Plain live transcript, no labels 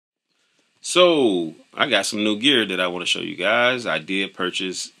So I got some new gear that I want to show you guys. I did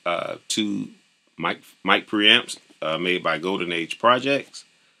purchase two mic preamps made by Golden Age Project.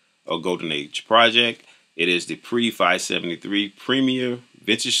 It is the Pre 573 Premier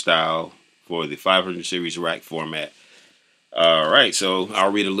Vintage Style for the 500 series rack format. Alright, so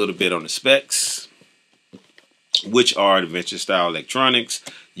I'll read a little bit on the specs, which are the Vintage Style electronics,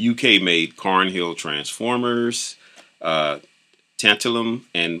 UK made Cornhill transformers, tantalum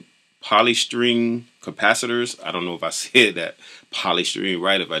and polystring capacitors. I don't know if I said that polystring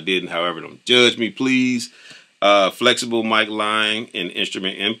right. If I didn't, however, don't judge me, please. Flexible mic line and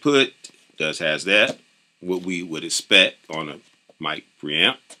instrument input. Has that, what we would expect on a mic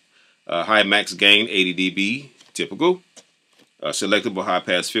preamp. High max gain 80 dB, typical. Selectable high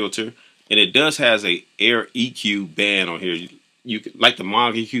pass filter, and it does has a air EQ band on here. You like the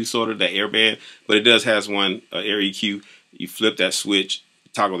Mog EQ, sort of the air band, but it does has one air EQ. You flip that switch,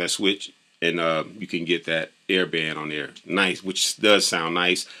 toggle that switch, and you can get that air band on there. Nice, which does sound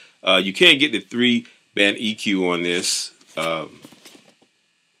nice. You can't get the 3-band EQ on this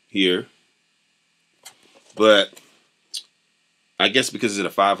here, but I guess because it's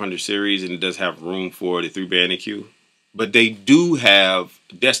a 500 series and it does have room for the 3-band EQ. But they do have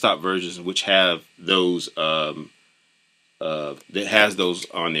desktop versions which have those that has those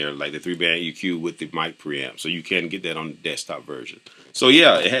on there, like the 3-band EQ with the mic preamp, so you can get that on the desktop version. So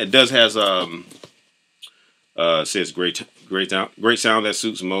yeah, it does has says great sound that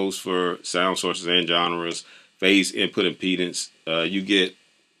suits most for sound sources and genres. Phase input impedance you get,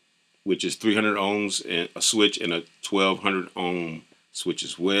 which is 300 ohms and a switch, and a 1200 ohm switch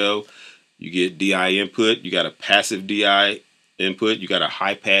as well. You get DI input. You got a passive DI input. You got a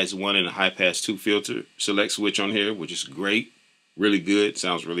high pass 1 and a high pass 2 filter select switch on here, which is great. Really good.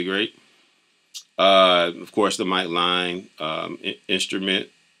 Sounds really great. Of course, the mic line, instrument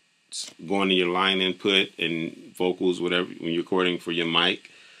going to your line input and vocals, whatever, when you're recording for your mic.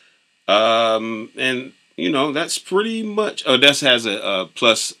 And, you know, that's pretty much. Oh, that has a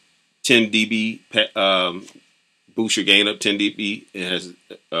plus 10 dB. Boost your gain up 10 dB. It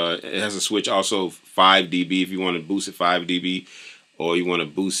has a switch also 5 dB if you want to boost it 5 dB, or you want to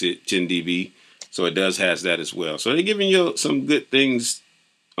boost it 10 dB. So it does has that as well. So they're giving you some good things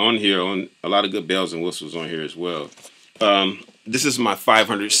on here, on a lot of good bells and whistles on here as well. This is my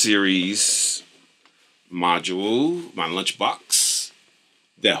 500 series module, my lunchbox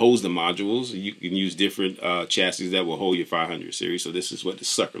that holds the modules. You can use different chassis that will hold your 500 series. So this is what the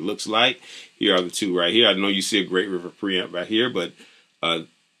sucker looks like. Here are the two right here. I know you see a Great River preamp right here, but I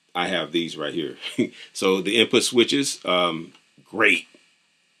have these right here. So the input switches, great.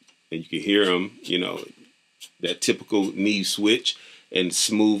 And you can hear them, you know, that typical Neve switch, and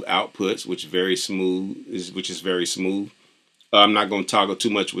smooth outputs, which is very smooth. I'm not going to toggle too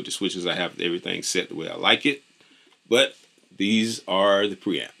much with the switches. I have everything set the way I like it. But these are the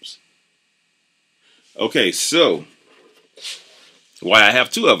preamps. Okay, so why I have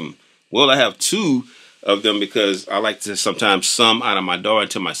two of them? Well, I have two of them because I like to sometimes sum out of my DAW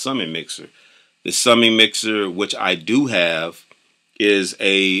into my summing mixer. The summing mixer, which I do have, is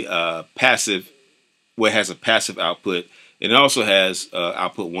a passive, where it has a passive output. And it also has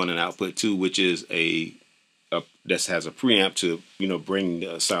output 1 and output 2, which is that has a preamp to, you know, bring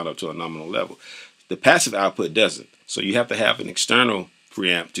the sound up to a nominal level. The passive output doesn't. So you have to have an external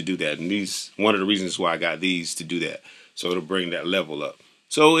preamp to do that. And these, one of the reasons why I got these to do that. So it'll bring that level up.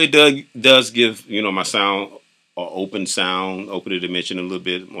 So it does give, you know, my sound an open sound, open the dimension a little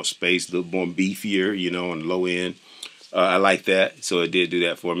bit more space, a little more beefier, you know, on the low end. I like that. So it did do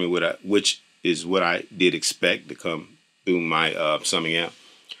that for me, which is what I did expect to come through my summing amp.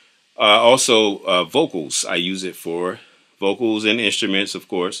 Also, vocals. I use it for vocals and instruments, of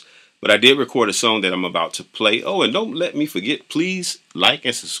course. But I did record a song that I'm about to play. Oh, and don't let me forget, please like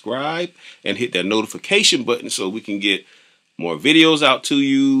and subscribe and hit that notification button so we can get more videos out to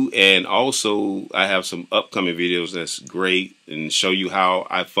you. And also, I have some upcoming videos that's great and show you how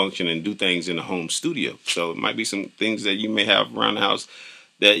I function and do things in the home studio. So it might be some things that you may have around the house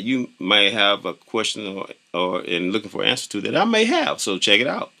that you may have a question or in looking for an answer to that I may have. So check it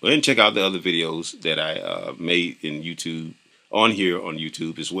out. And check out the other videos that I made in YouTube, on here on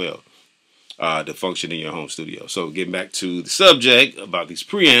YouTube as well. To function in your home studio. So getting back to the subject about these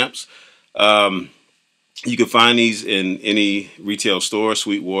preamps, you can find these in any retail store,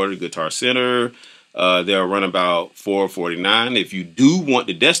 Sweetwater, Guitar Center. They'll run about $4.49. If you do want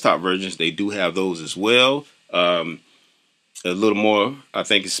the desktop versions, they do have those as well. A little more, I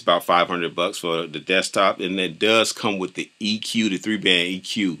think it's about $500 for the desktop, and it does come with the EQ, the 3-band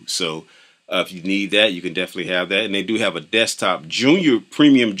EQ. So If you need that, you can definitely have that. And they do have a desktop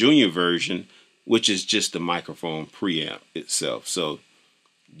premium junior version, which is just the microphone preamp itself. So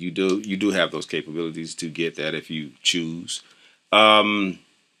you do have those capabilities to get that if you choose. And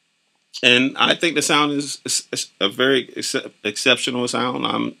I think the sound is a very exceptional sound.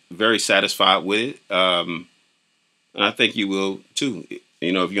 I'm very satisfied with it. And I think you will too.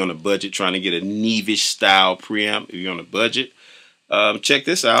 You know, if you're on a budget trying to get a Nevish style preamp, if you're on a budget, check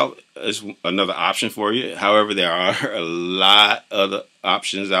this out as another option for you. However, there are a lot of other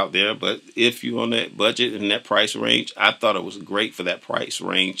options out there, but if you're on that budget and that price range, I thought it was great for that price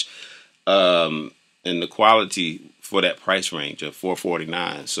range, and the quality for that price range of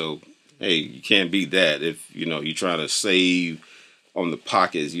 $449. So hey, you can't beat that. If you know you're trying to save on the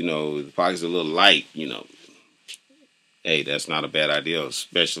pockets, you know the pockets are a little light, you know. Hey, that's not a bad idea,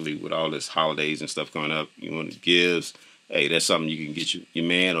 especially with all this holidays and stuff coming up. You want gifts. Hey, that's something you can get your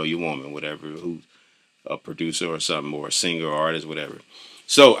man or your woman, whatever, who's a producer or something, or a singer or artist, whatever.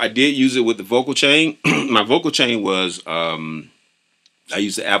 So I did use it with the vocal chain. My vocal chain was, I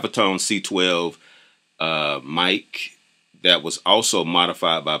used the Avatone C12 mic that was also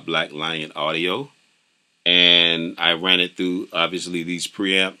modified by Black Lion Audio. And I ran it through, obviously, these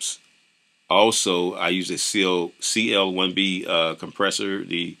preamps. Also, I use a CL1-B compressor,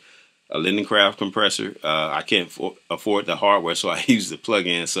 the Lindencraft compressor. I can't afford the hardware, so I used the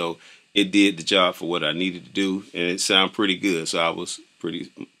plug-in. So it did the job for what I needed to do, and it sounded pretty good. So I was pretty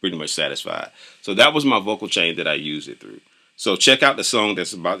much satisfied. So that was my vocal chain that I used it through. So check out the song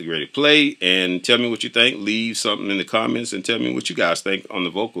that's about to get ready to play, and tell me what you think. Leave something in the comments and tell me what you guys think on the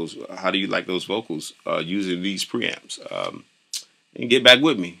vocals. How do you like those vocals using these preamps? And get back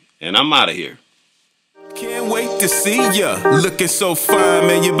with me. And I'm out of here. Can't wait to see ya. Looking so fine,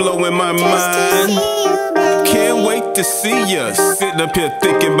 man, you're blowing my mind. Can't wait to see ya. Sitting up here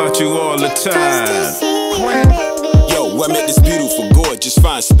thinking about you all the time. Yo, I met this beautiful, gorgeous,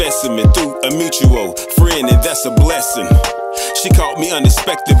 fine specimen through a mutual friend, and that's a blessing. She caught me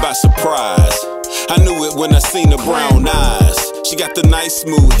unexpected by surprise. I knew it when I seen her brown eyes. She got the nice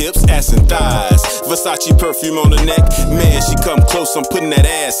smooth hips, ass and thighs. Versace perfume on her neck. Man, she come close, I'm putting that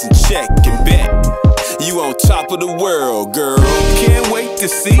ass in check and bet. You on top of the world, girl. Can't wait to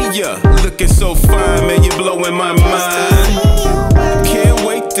see ya. Looking so fine, man, you're blowing my mind. Can't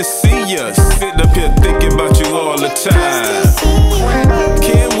wait to see ya. Sitting up here thinking about you all the time.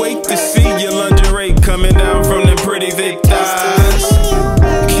 Can't wait to see your lingerie coming down from them pretty thick thighs.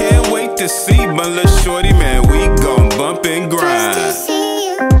 Can't wait to see my little shorty, man, we gon' bump and grind.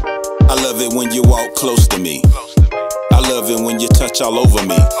 I love it when you walk close to me. I love it when you touch all over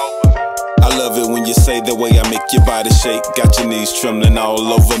me. I love it when you say the way I make your body shake. Got your knees trembling all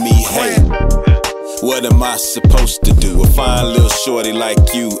over me. Hey, what am I supposed to do? A fine little shorty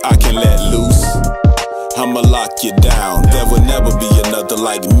like you, I can let loose. I'ma lock you down. There will never be another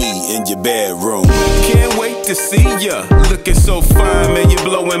like me in your bedroom. Can't wait to see ya. Looking so fine, man, you're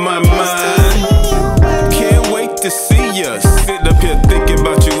blowing my mind. Can't wait to see ya. Sitting up here thinking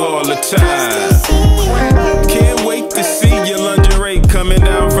about you all the time. Can't wait to see your lingerie coming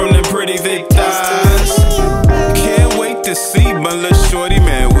down from them pretty thick thighs. Can't wait to see my little shorty,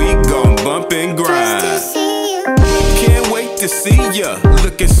 man, we gon' bump and grind. Can't wait to see ya.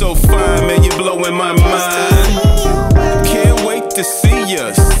 Looking so fine, man, you're blowing my mind. Can't wait to see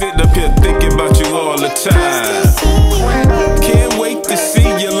ya. Sitting up here thinking about you all the time. Can't wait to see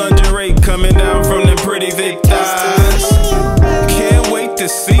your lingerie coming down from them pretty thick thighs. Can't wait to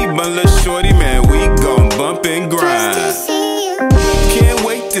see my little shorty, man, we gon' bump and grind. Can't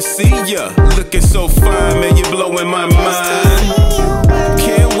wait to see ya. Looking so fine, man, you're blowing my mind.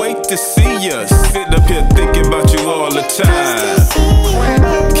 Can't wait to see ya. Sitting up here thinking about you all the time.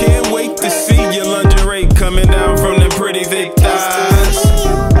 Can't wait to see your lingerie coming down from them pretty thick thighs.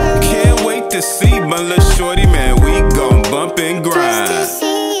 Can't wait to see my little shorty,